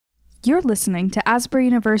You're listening to Asbury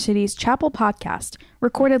University's Chapel Podcast,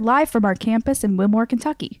 recorded live from our campus in Wilmore,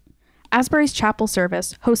 Kentucky. Asbury's Chapel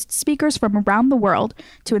service hosts speakers from around the world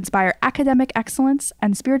to inspire academic excellence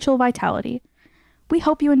and spiritual vitality. We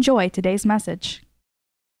hope you enjoy today's message.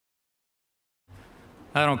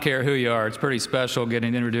 I don't care who you are. It's pretty special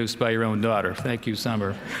getting introduced by your own daughter. Thank you,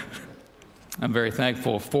 Summer. I'm very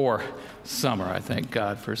thankful for Summer. I thank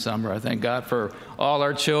God for Summer. I thank God for all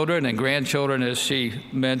our children and grandchildren, as she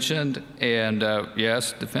mentioned. And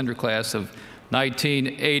yes, Defender class of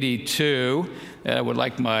 1982. I would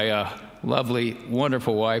like my lovely,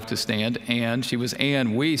 wonderful wife to stand. Ann. She was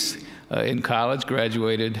Ann Weiss in college,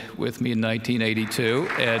 graduated with me in 1982.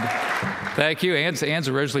 And thank you. Ann's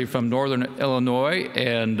originally from Northern Illinois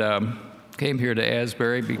and came here to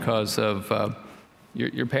Asbury because of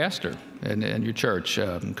your pastor and your church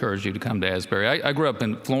encouraged you to come to Asbury. I grew up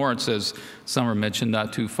in Florence, as Summer mentioned,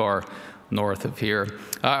 not too far north of here.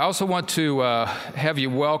 I also want to have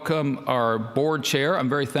you welcome our board chair. I'm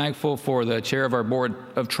very thankful for the chair of our board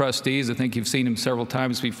of trustees. I think you've seen him several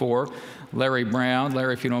times before, Larry Brown.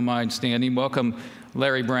 Larry, if you don't mind standing, welcome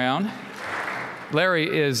Larry Brown. Larry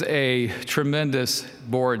is a tremendous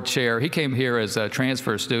board chair. He came here as a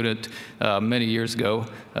transfer student many years ago,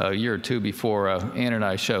 a year or two before Ann and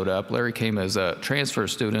I showed up. Larry came as a transfer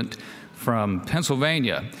student from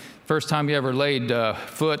Pennsylvania. First time he ever laid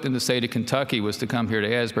foot in the state of Kentucky was to come here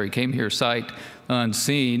to Asbury. Came here sight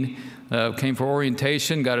unseen, came for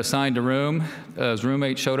orientation, got assigned a room. His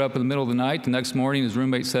roommate showed up in the middle of the night. The next morning, his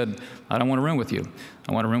roommate said, "I don't want a room with you.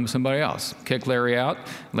 I want a room with somebody else." Kicked Larry out.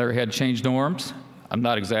 Larry had to change dorms. I'm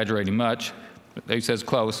not exaggerating much. He says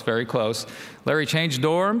close, very close. Larry changed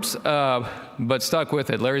dorms, but stuck with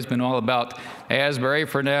it. Larry's been all about Asbury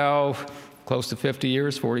for now close to 50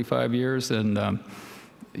 years, 45 years, and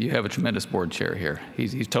you have a tremendous board chair here.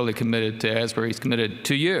 He's totally committed to Asbury. He's committed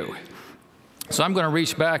to you. So I'm going to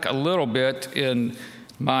reach back a little bit in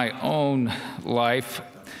my own life.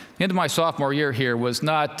 Into my sophomore year here was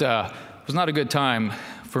not a good time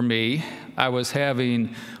for me. I was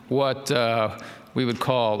having what we would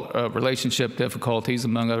call relationship difficulties,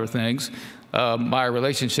 among other things. My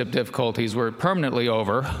relationship difficulties were permanently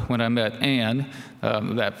over when I met Ann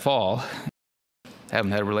that fall.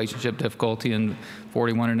 Haven't had a relationship difficulty in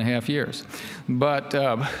 41 and a half years. But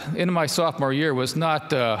into my sophomore year was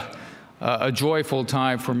not a joyful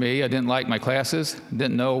time for me. I didn't like my classes,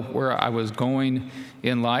 didn't know where I was going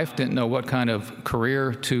in life, didn't know what kind of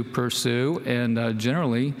career to pursue, and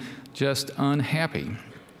generally just unhappy.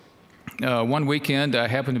 One weekend, I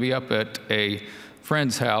happened to be up at a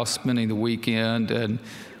friend's house spending the weekend, and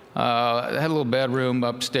I had a little bedroom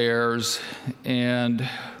upstairs, and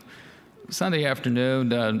Sunday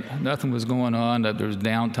afternoon, nothing was going on. There was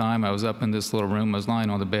downtime. I was up in this little room. I was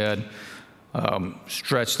lying on the bed,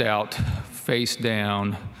 stretched out, face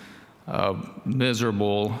down,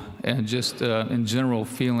 miserable, and just in general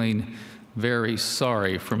feeling very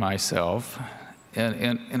sorry for myself.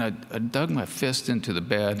 And I dug my fist into the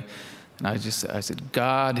bed, and I said,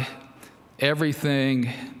 "God,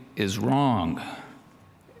 everything is wrong."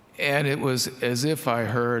 And it was as if I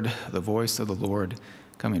heard the voice of the Lord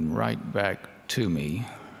coming right back to me,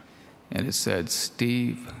 and it said,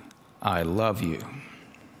 "Steve, I love you."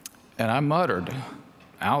 And I muttered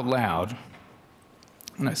out loud,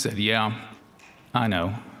 and I said, "Yeah, I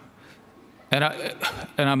know." And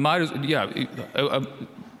I might as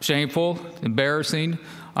shameful, embarrassing.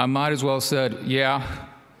 I might as well said, "Yeah,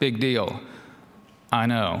 big deal. I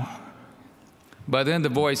know." But then the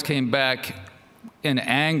voice came back in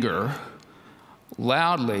anger,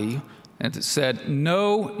 loudly, and it said,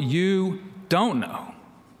 "No, you don't know.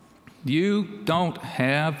 You don't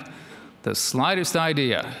have the slightest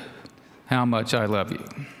idea how much I love you."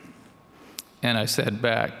 And I said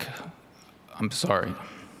back, "I'm sorry.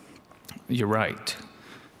 You're right."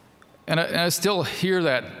 And I still hear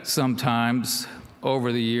that sometimes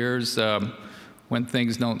over the years when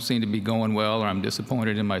things don't seem to be going well, or I'm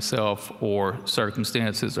disappointed in myself, or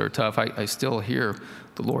circumstances are tough. I still hear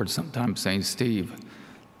the Lord sometimes saying, "Steve,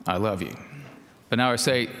 I love you." But now I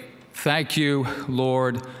say, "Thank you,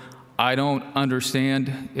 Lord. I don't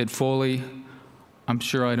understand it fully. I'm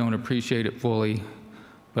sure I don't appreciate it fully,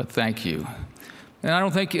 but thank you." And I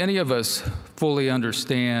don't think any of us fully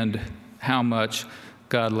understand how much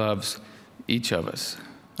God loves each of us.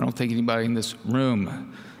 I don't think anybody in this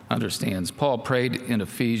room understands. Paul prayed in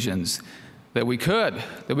Ephesians that we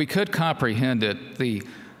could comprehend it, the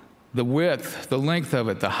width, the length of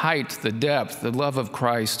it, the height, the depth, the love of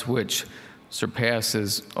Christ, which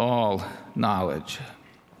surpasses all knowledge.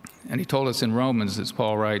 And he told us in Romans, as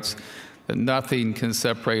Paul writes, that nothing can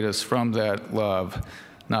separate us from that love,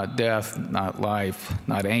 not death, not life,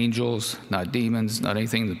 not angels, not demons, not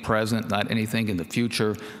anything in the present, not anything in the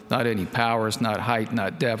future, not any powers, not height,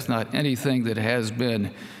 not depth, not anything that has been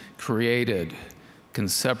created can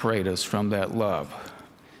separate us from that love.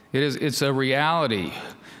 It's a reality,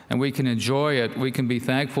 and we can enjoy it. We can be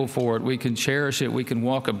thankful for it. We can cherish it. We can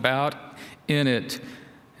walk about in it,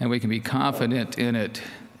 and we can be confident in it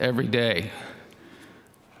every day.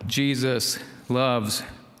 Jesus loves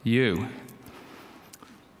you.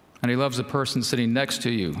 And he loves the person sitting next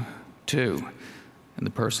to you, too, and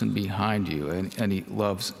the person behind you, and he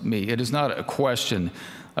loves me. It is not a question.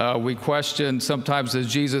 We question sometimes, does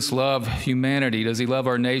Jesus love humanity? Does he love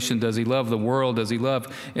our nation? Does he love the world? Does he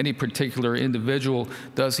love any particular individual?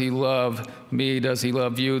 Does he love me? Does he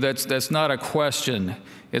love you? That's not a question.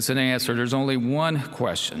 It's an answer. There's only one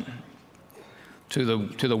question to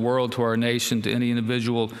the world, to our nation, to any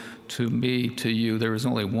individual, to me, to you. There is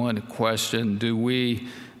only one question.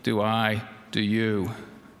 Do I, do you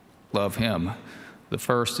love him? The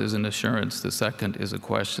first is an assurance. The second is a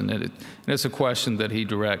question. And it's a question that he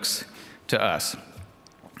directs to us.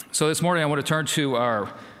 So this morning I want to turn to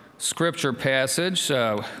our scripture passage,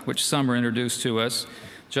 which some are introduced to us,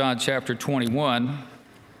 John chapter 21.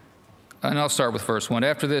 And I'll start with verse 1.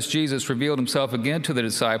 After this, Jesus revealed himself again to the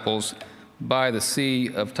disciples by the Sea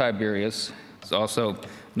of Tiberias. It's also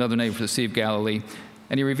another name for the Sea of Galilee.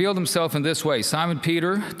 And he revealed himself in this way: Simon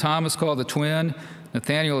Peter, Thomas called the twin,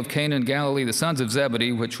 Nathanael of Cana in Galilee, the sons of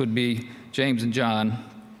Zebedee, which would be James and John,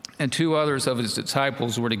 and two others of his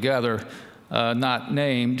disciples were together, not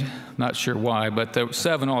named, not sure why, but there were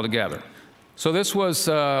 7 altogether. So this was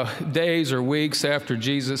days or weeks after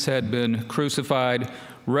Jesus had been crucified,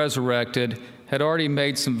 resurrected, had already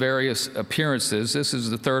made some various appearances. This is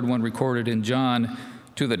the third one recorded in John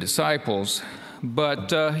to the disciples.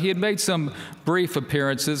 But he had made some brief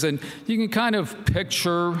appearances, and you can kind of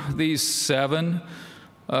picture these 7.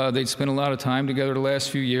 They'd spent a lot of time together the last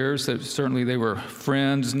few years. Certainly they were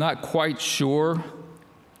friends, not quite sure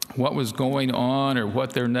what was going on or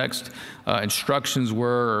what their next instructions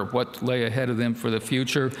were or what lay ahead of them for the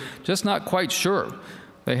future. Just not quite sure.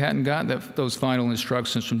 They hadn't gotten those final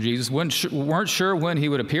instructions from Jesus. Weren't sure when he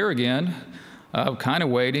would appear again. Kind of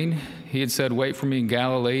waiting. He had said, wait for me in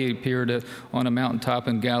Galilee. He appeared on a mountaintop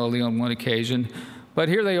in Galilee on one occasion. But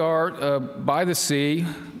here they are by the sea,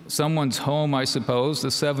 someone's home, I suppose,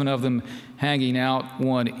 the 7 of them hanging out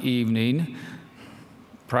one evening,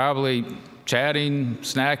 probably chatting,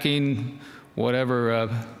 snacking, whatever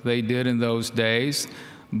they did in those days.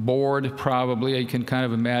 Bored, probably. You can kind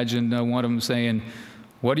of imagine one of them saying,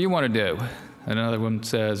 what do you want to do? And another one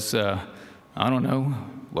says, I don't know.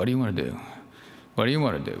 What do you want to do? What do you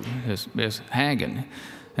want to do? It's hanging.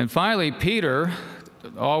 And finally, Peter,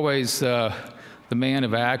 always the man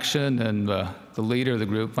of action and the leader of the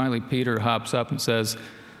group, finally Peter hops up and says,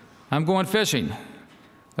 I'm going fishing.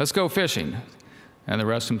 Let's go fishing. And the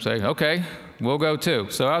rest of them say, okay, we'll go too.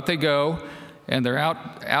 So out they go, and they're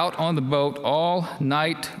out on the boat all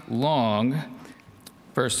night long.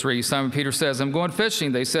 Verse 3, Simon Peter says, I'm going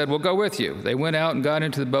fishing. They said, we'll go with you. They went out and got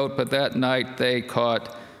into the boat, but that night they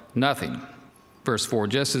caught nothing. Verse 4,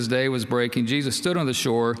 just as day was breaking, Jesus stood on the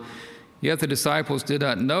shore, yet the disciples did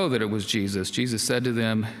not know that it was Jesus. Jesus said to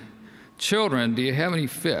them, children, do you have any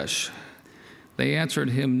fish? They answered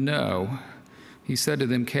him, no. He said to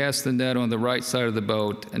them, cast the net on the right side of the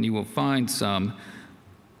boat, and you will find some.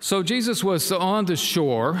 So Jesus was on the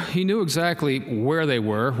shore. He knew exactly where they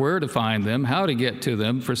were, where to find them, how to get to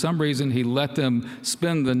them. For some reason, he let them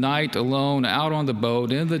spend the night alone out on the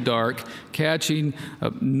boat in the dark, catching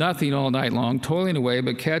nothing all night long, toiling away,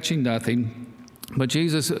 but catching nothing. But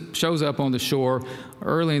Jesus shows up on the shore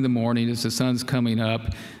early in the morning as the sun's coming up,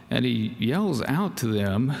 and he yells out to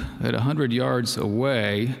them at 100 yards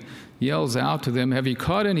away, yells out to them, have you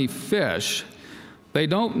caught any fish? They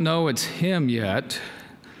don't know it's him yet.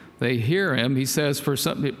 They hear him. He says,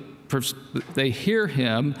 they hear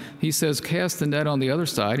him. He says, cast the net on the other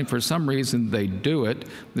side. And for some reason, they do it,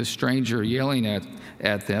 the stranger yelling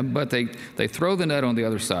at them. But they throw the net on the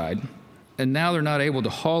other side. And now they're not able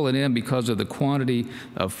to haul it in because of the quantity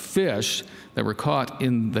of fish that were caught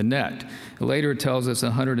in the net. Later, it tells us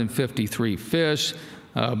 153 fish.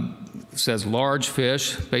 Says large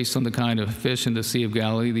fish, based on the kind of fish in the Sea of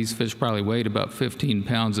Galilee. These fish probably weighed about 15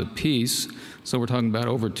 pounds apiece. So we're talking about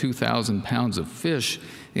over 2,000 pounds of fish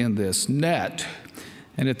in this net.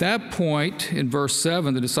 And at that point, in verse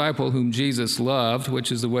 7, the disciple whom Jesus loved,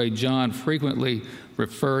 which is the way John frequently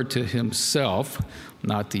referred to himself,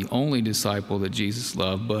 not the only disciple that Jesus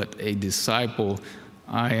loved, but a disciple.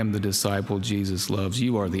 I am the disciple Jesus loves.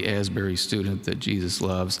 You are the Asbury student that Jesus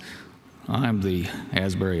loves. I'm the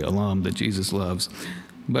Asbury alum that Jesus loves.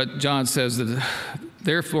 But John says that,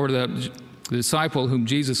 therefore, the disciple whom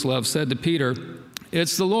Jesus loved said to Peter,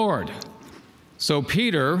 "It's the Lord." So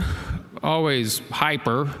Peter, always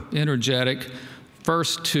hyper, energetic,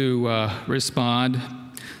 first to respond,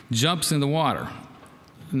 jumps in the water,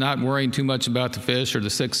 not worrying too much about the fish or the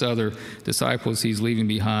 6 other disciples he's leaving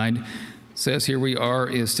behind. It says here we are,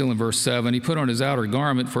 is still in verse 7. He put on his outer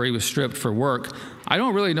garment, for he was stripped for work. I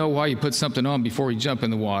don't really know why you put something on before you jump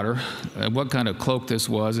in the water, what kind of cloak this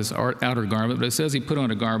was, this outer garment, but it says he put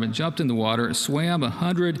on a garment, jumped in the water, swam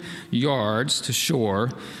 100 yards to shore.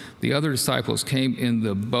 The other disciples came in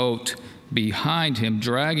the boat behind him,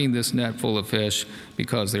 dragging this net full of fish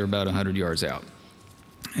because they were about 100 yards out.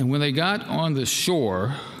 And when they got on the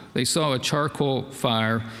shore, they saw a charcoal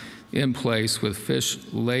fire in place with fish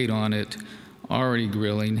laid on it, already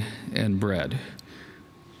grilling, and bread.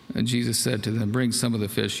 And Jesus said to them, "Bring some of the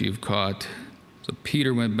fish you've caught." So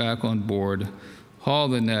Peter went back on board,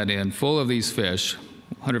 hauled the net in, full of these fish,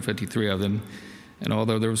 153 of them. And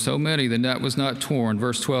although there were so many, the net was not torn.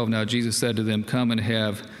 Verse 12, now Jesus said to them, "Come and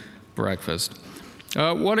have breakfast."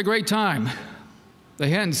 What a great time. They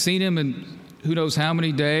hadn't seen him in who knows how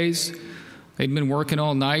many days. They'd been working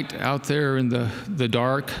all night out there in the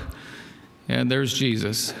dark. And there's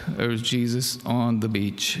Jesus. There's Jesus on the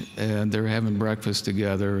beach. And they're having breakfast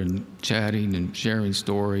together and chatting and sharing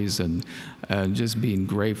stories and just being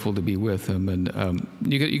grateful to be with him. And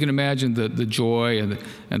you can imagine the joy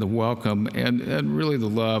and the welcome and really the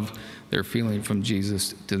love they're feeling from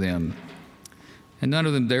Jesus to them. And none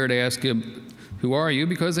of them dared to ask him, "Who are you?"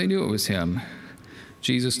 because they knew it was him.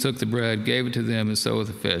 Jesus took the bread, gave it to them, and so with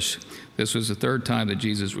the fish. This was the 3rd time that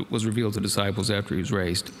Jesus was revealed to disciples after he was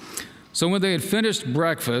raised. So when they had finished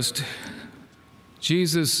breakfast,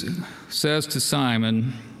 Jesus says to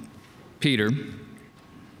Simon, Peter,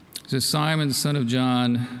 says, "Simon, son of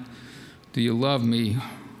John, do you love me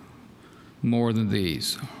more than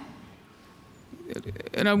these?"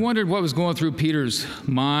 And I wondered what was going through Peter's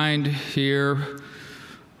mind here.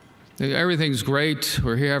 Everything's great.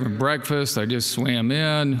 We're here having breakfast. I just swam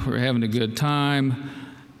in. We're having a good time.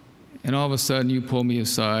 And all of a sudden, you pull me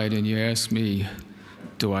aside and you ask me,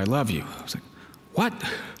 "Do I love you?" I was like, "What?"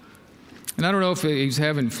 And I don't know if he's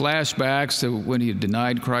having flashbacks to when he had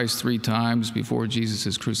denied Christ 3 times before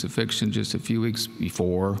Jesus' crucifixion just a few weeks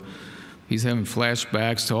before. He's having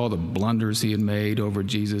flashbacks to all the blunders he had made over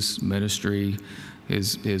Jesus' ministry,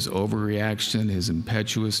 his overreaction, his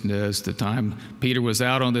impetuousness, the time Peter was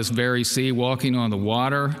out on this very sea walking on the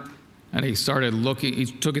water, and he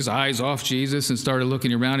took his eyes off Jesus and started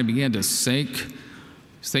looking around and began to sink.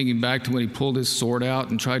 He's thinking back to when he pulled his sword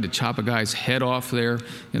out and tried to chop a guy's head off there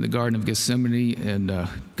in the Garden of Gethsemane and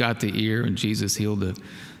got the ear, and Jesus healed the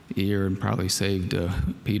ear and probably saved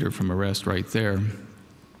Peter from arrest right there.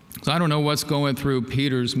 So I don't know what's going through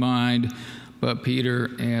Peter's mind, but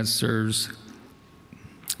Peter answers,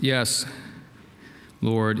 "Yes,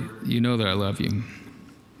 Lord, you know that I love you."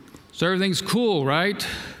 So everything's cool, right?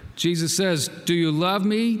 Jesus says, "Do you love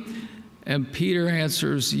me?" And Peter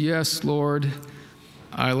answers, "Yes, Lord,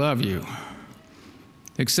 I love you."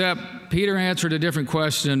 Except Peter answered a different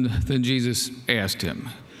question than Jesus asked him.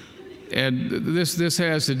 And this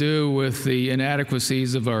has to do with the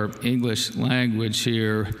inadequacies of our English language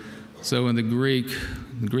here. So in the Greek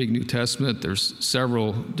New Testament, there's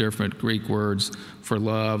several different Greek words for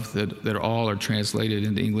love that all are translated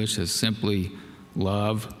into English as simply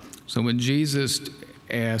love. So when Jesus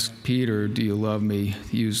asked Peter, "Do you love me?"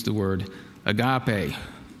 he used the word agape.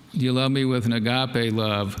 Do you love me with an agape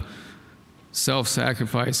love,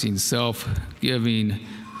 self-sacrificing, self-giving,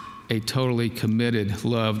 a totally committed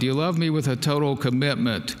love? Do you love me with a total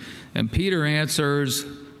commitment? And Peter answers,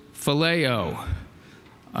 phileo.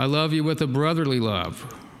 I love you with a brotherly love.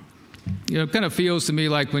 You know, it kind of feels to me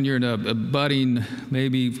like when you're in a budding,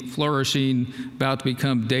 maybe flourishing, about to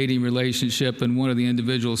become dating relationship, and one of the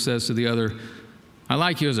individuals says to the other, "I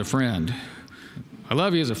like you as a friend. I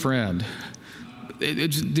love you as a friend."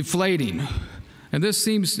 It's deflating. And this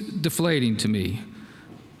seems deflating to me.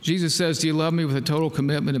 Jesus says, "Do you love me with a total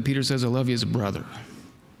commitment?" And Peter says, "I love you as a brother."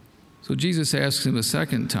 So Jesus asks him a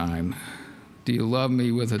second time, "Do you love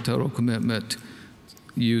me with a total commitment?"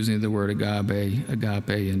 using the word agape,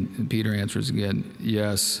 and Peter answers again,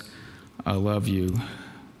 "Yes, I love you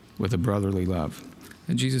with a brotherly love."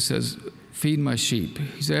 And Jesus says, "Feed my sheep."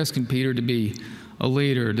 He's asking Peter to be a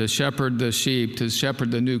leader, to shepherd the sheep, to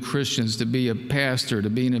shepherd the new Christians, to be a pastor, to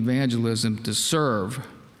be an evangelism, to serve.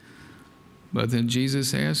 But then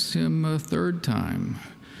Jesus asks him a 3rd time.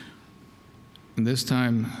 And this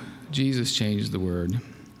time, Jesus changed the word.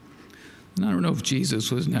 And I don't know if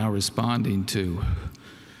Jesus was now responding to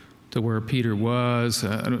where Peter was.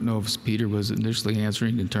 I don't know if Peter was initially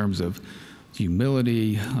answering in terms of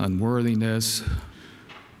humility, unworthiness.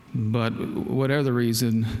 But whatever the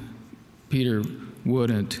reason, Peter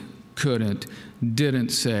couldn't, didn't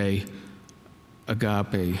say,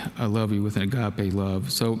 agape, I love you with an agape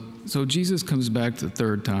love. So Jesus comes back the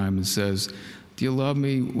third time and says, do you love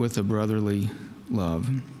me with a brotherly love?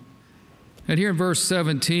 And here in verse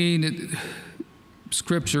 17,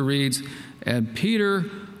 Scripture reads, and Peter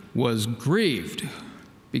was grieved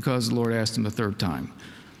because the Lord asked him a third time.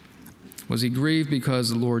 Was he grieved because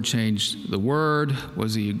the Lord changed the word?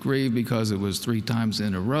 Was he grieved because it was 3 times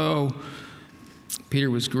in a row? Peter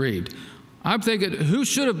was grieved. I'm thinking, who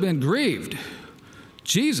should have been grieved?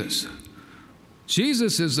 Jesus.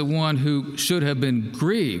 Jesus is the one who should have been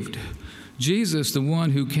grieved. Jesus, the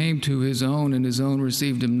one who came to his own and his own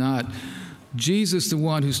received him not. Jesus, the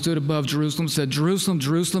one who stood above Jerusalem, said, Jerusalem,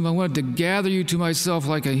 Jerusalem, I wanted to gather you to myself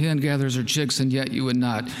like a hen gathers her chicks, and yet you would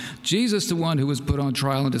not. Jesus, the one who was put on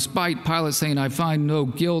trial, and despite Pilate saying, I find no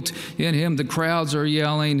guilt in him, the crowds are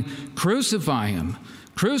yelling, crucify him,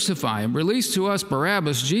 crucify him, release to us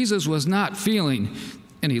Barabbas. Jesus was not feeling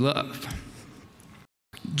any love.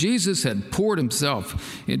 Jesus had poured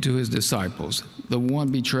himself into his disciples. The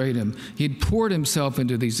one betrayed him. He'd poured himself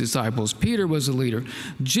into these disciples. Peter was the leader.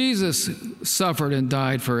 Jesus suffered and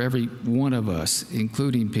died for every one of us,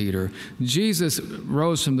 including Peter. Jesus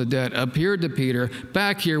rose from the dead, appeared to Peter,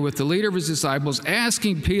 back here with the leader of his disciples,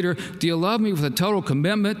 asking Peter, do you love me with a total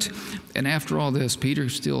commitment? And after all this, Peter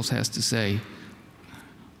still has to say,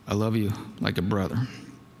 I love you like a brother.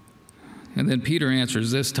 And then Peter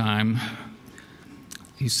answers this time.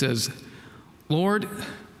 He says, Lord,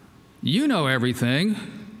 you know everything.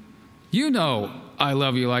 You know I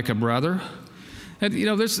love you like a brother. And,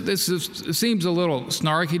 this seems a little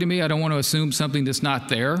snarky to me. I don't want to assume something that's not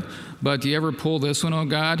there. But do you ever pull this one on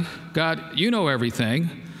God? God, you know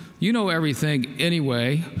everything. You know everything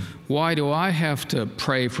anyway. Why do I have to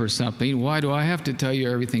pray for something? Why do I have to tell you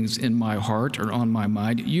everything's in my heart or on my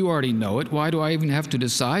mind? You already know it. Why do I even have to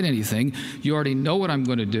decide anything? You already know what I'm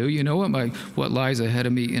going to do. You know what lies ahead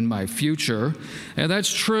of me in my future. And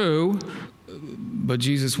that's true, but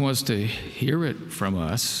Jesus wants to hear it from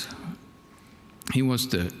us. He wants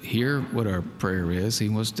to hear what our prayer is. He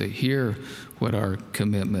wants to hear what our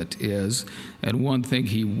commitment is. And one thing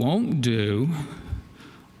he won't do,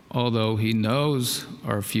 although he knows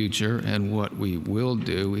our future and what we will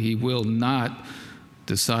do, he will not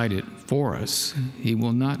decide it for us. He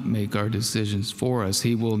will not make our decisions for us.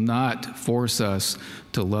 He will not force us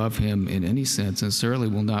to love him in any sense, and certainly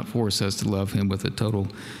will not force us to love him with a total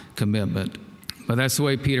commitment. But that's the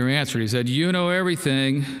way Peter answered. He said, you know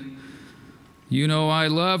everything. You know I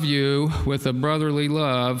love you with a brotherly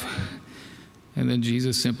love. And then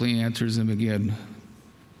Jesus simply answers him again,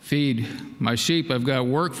 feed my sheep. I've got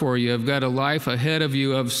work for you. I've got a life ahead of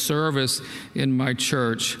you of service in my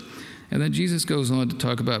church. And then Jesus goes on to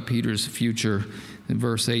talk about Peter's future in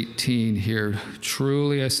verse 18 here.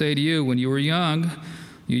 Truly, I say to you, when you were young,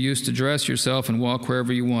 you used to dress yourself and walk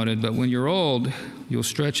wherever you wanted. But when you're old, you'll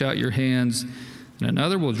stretch out your hands, and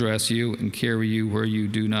another will dress you and carry you where you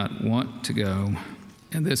do not want to go.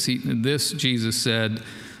 And this Jesus said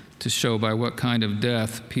to show by what kind of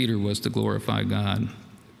death Peter was to glorify God.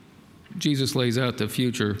 Jesus lays out the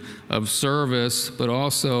future of service, but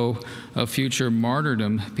also a future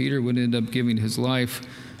martyrdom. Peter would end up giving his life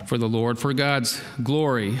for the Lord, for God's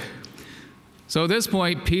glory. So at this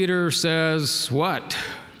point, Peter says, what?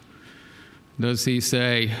 Does he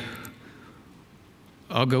say,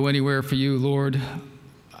 I'll go anywhere for you, Lord.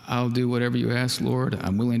 I'll do whatever you ask, Lord.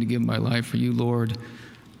 I'm willing to give my life for you, Lord.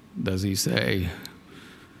 Does he say,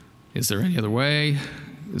 is there any other way?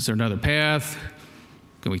 Is there another path?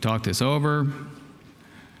 Can we talk this over?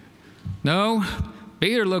 No.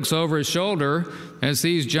 Peter looks over his shoulder and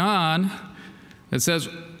sees John and says,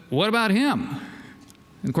 what about him?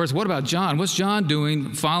 And of course, what about John? What's John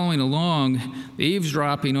doing following along,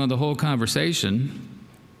 eavesdropping on the whole conversation?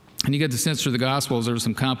 And you get the sense through the Gospels there was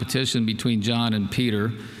some competition between John and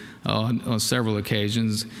Peter on several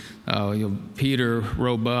occasions. Peter,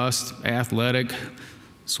 robust, athletic,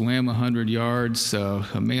 swam 100 yards,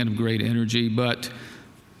 a man of great energy, but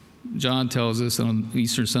John tells us on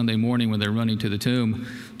Easter Sunday morning when they're running to the tomb,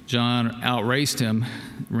 John outraced him,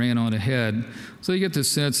 ran on ahead. So you get the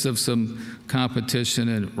sense of some competition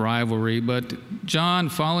and rivalry. But John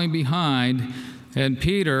following behind, and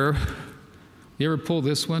Peter, you ever pull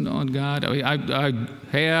this one on God? I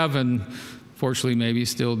have, and fortunately maybe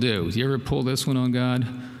still do. You ever pull this one on God?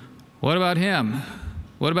 What about him?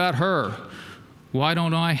 What about her? Why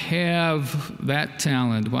don't I have that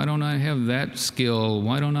talent? Why don't I have that skill?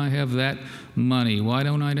 Why don't I have that money? Why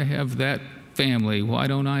don't I have that family? Why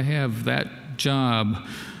don't I have that job?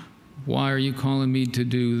 Why are you calling me to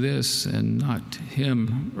do this and not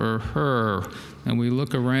him or her? And we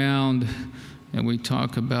look around and we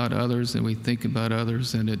talk about others and we think about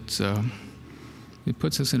others, and it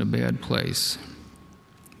puts us in a bad place.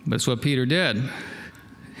 But it's what Peter did.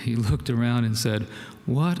 He looked around and said,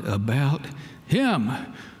 "What about him?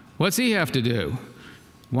 What's he have to do?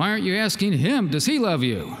 Why aren't you asking him? Does he love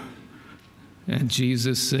you?" And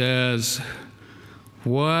Jesus says,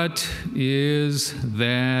 "What is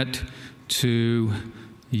that to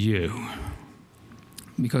you?"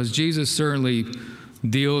 Because Jesus certainly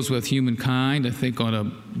deals with humankind, I think, on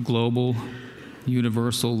a global,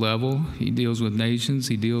 universal level. He deals with nations,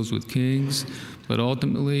 he deals with kings, but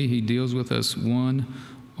ultimately he deals with us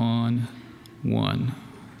one-on-one.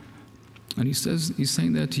 And he's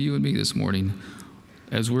saying that to you and me this morning.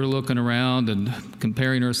 As we're looking around and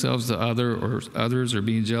comparing ourselves to others or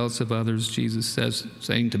being jealous of others, Jesus says,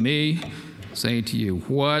 saying to me, saying to you,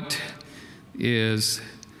 what is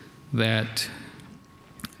that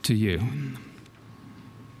to you?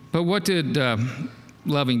 But what did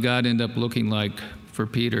loving God end up looking like for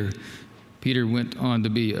Peter? Peter went on to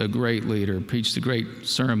be a great leader, preached a great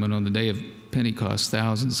sermon on the day of Pentecost.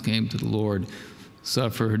 Thousands came to the Lord,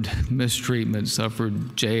 suffered mistreatment,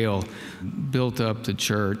 suffered jail, built up the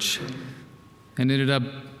church, and ended up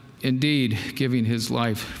indeed giving his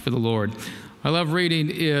life for the Lord. I love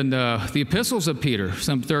reading in the epistles of Peter,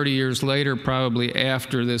 some 30 years later, probably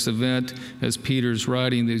after this event, as Peter's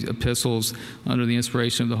writing these epistles under the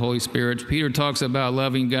inspiration of the Holy Spirit. Peter talks about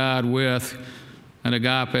loving God with an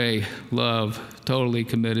agape love, totally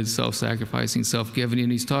committed, self-sacrificing, self-giving.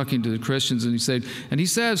 And he's talking to the Christians, and he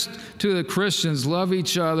says to the Christians, love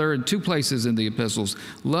each other in two places in the epistles.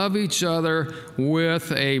 Love each other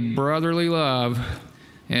with a brotherly love,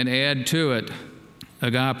 and add to it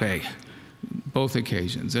agape. Both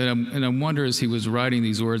occasions. And I wonder, as he was writing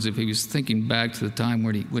these words, if he was thinking back to the time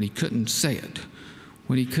when he couldn't say it,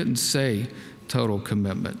 when he couldn't say total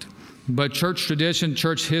commitment. But church tradition,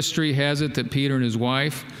 church history has it that Peter and his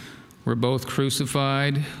wife were both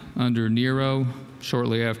crucified under Nero,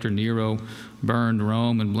 shortly after Nero burned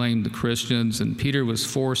Rome and blamed the Christians, and Peter was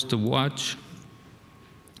forced to watch,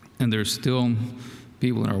 and there's still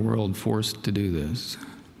people in our world forced to do this,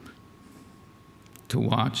 to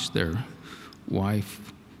watch their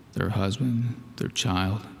wife, their husband, their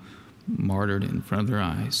child martyred in front of their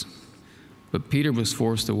eyes. But Peter was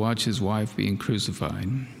forced to watch his wife being crucified.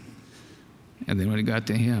 And then when it got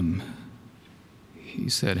to him, he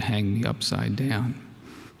said, hang me upside down.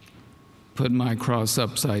 Put my cross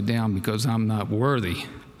upside down, because I'm not worthy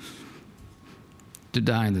to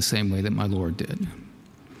die in the same way that my Lord did.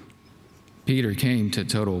 Peter came to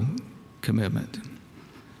total commitment.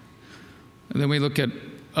 And then we look at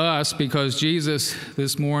us, because Jesus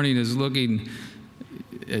this morning is looking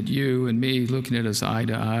at you and me, looking at us eye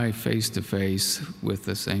to eye, face to face, with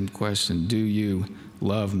the same question: do you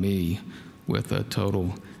love me with a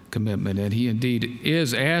total commitment? And he indeed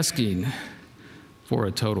is asking for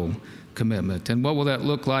a total commitment. And what will that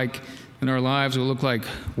look like in our lives? It will look like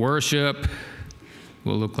worship. It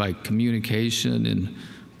will look like communication and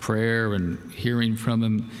prayer and hearing from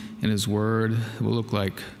him in his word. It will look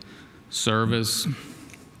like service.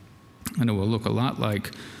 And it will look a lot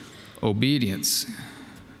like obedience,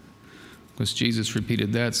 because Jesus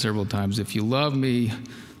repeated that several times. If you love me,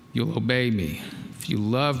 you'll obey me. If you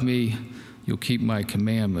love me, you'll keep my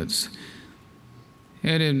commandments.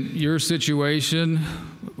 And in your situation,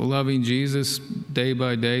 loving Jesus day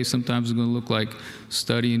by day, sometimes it's going to look like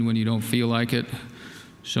studying when you don't feel like it,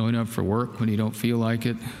 showing up for work when you don't feel like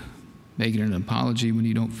it, making an apology when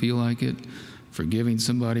you don't feel like it, forgiving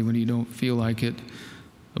somebody when you don't feel like it,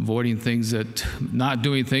 not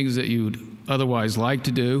doing things that you'd otherwise like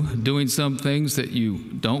to do, doing some things that you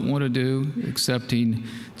don't want to do, accepting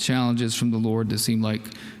challenges from the Lord that seem like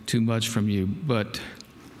too much from you. But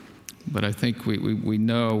I think we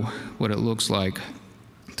know what it looks like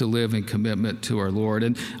to live in commitment to our Lord.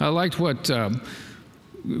 And I liked what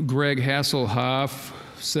Greg Hasselhoff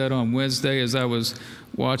said on Wednesday as I was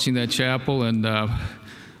watching that chapel, and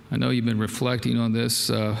I know you've been reflecting on this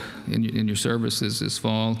in your services this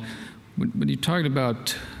fall. When you're talking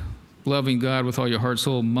about loving God with all your heart,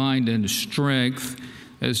 soul, mind, and strength,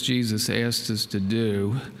 as Jesus asked us to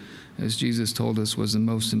do, as Jesus told us was the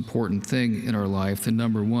most important thing in our life, the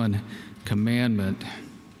number one commandment,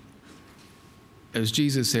 as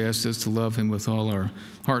Jesus asked us to love him with all our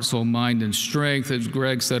heart, soul, mind, and strength, as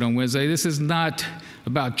Greg said on Wednesday, this is not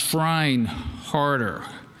about trying harder.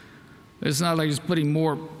 It's not like just putting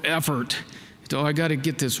more effort. Oh, I got to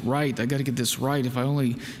get this right. I got to get this right. If I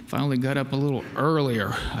only got up a little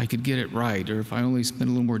earlier, I could get it right. Or if I only spent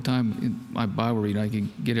a little more time in my Bible reading, I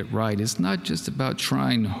could get it right. It's not just about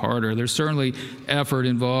trying harder. There's certainly effort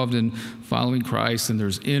involved in following Christ, and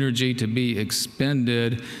there's energy to be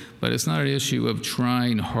expended, but it's not an issue of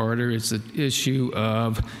trying harder. It's an issue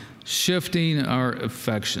of shifting our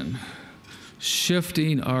affection,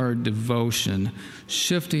 shifting our devotion,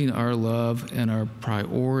 shifting our love and our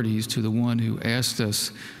priorities to the one who asked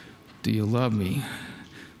us, do you love me?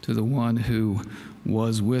 To the one who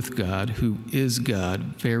was with God, who is God,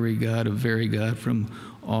 very God of very God from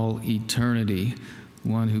all eternity,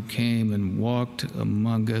 one who came and walked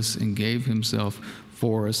among us and gave himself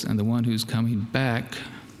for us, and the one who's coming back,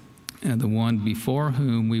 and the one before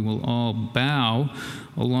whom we will all bow,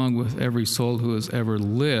 along with every soul who has ever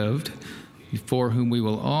lived, before whom we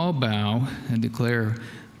will all bow and declare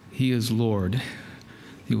he is Lord.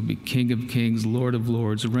 He will be King of kings, Lord of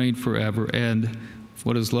lords, reign forever. And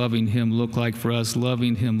what does loving him look like for us?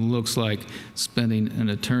 Loving him looks like spending an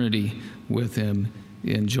eternity with him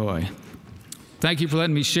in joy. Thank you for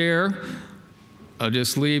letting me share. I'll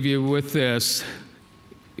just leave you with this.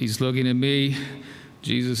 He's looking at me.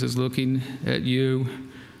 Jesus is looking at you.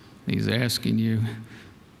 He's asking you,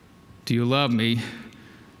 do you love me?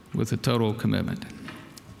 With a total commitment.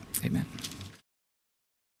 Amen.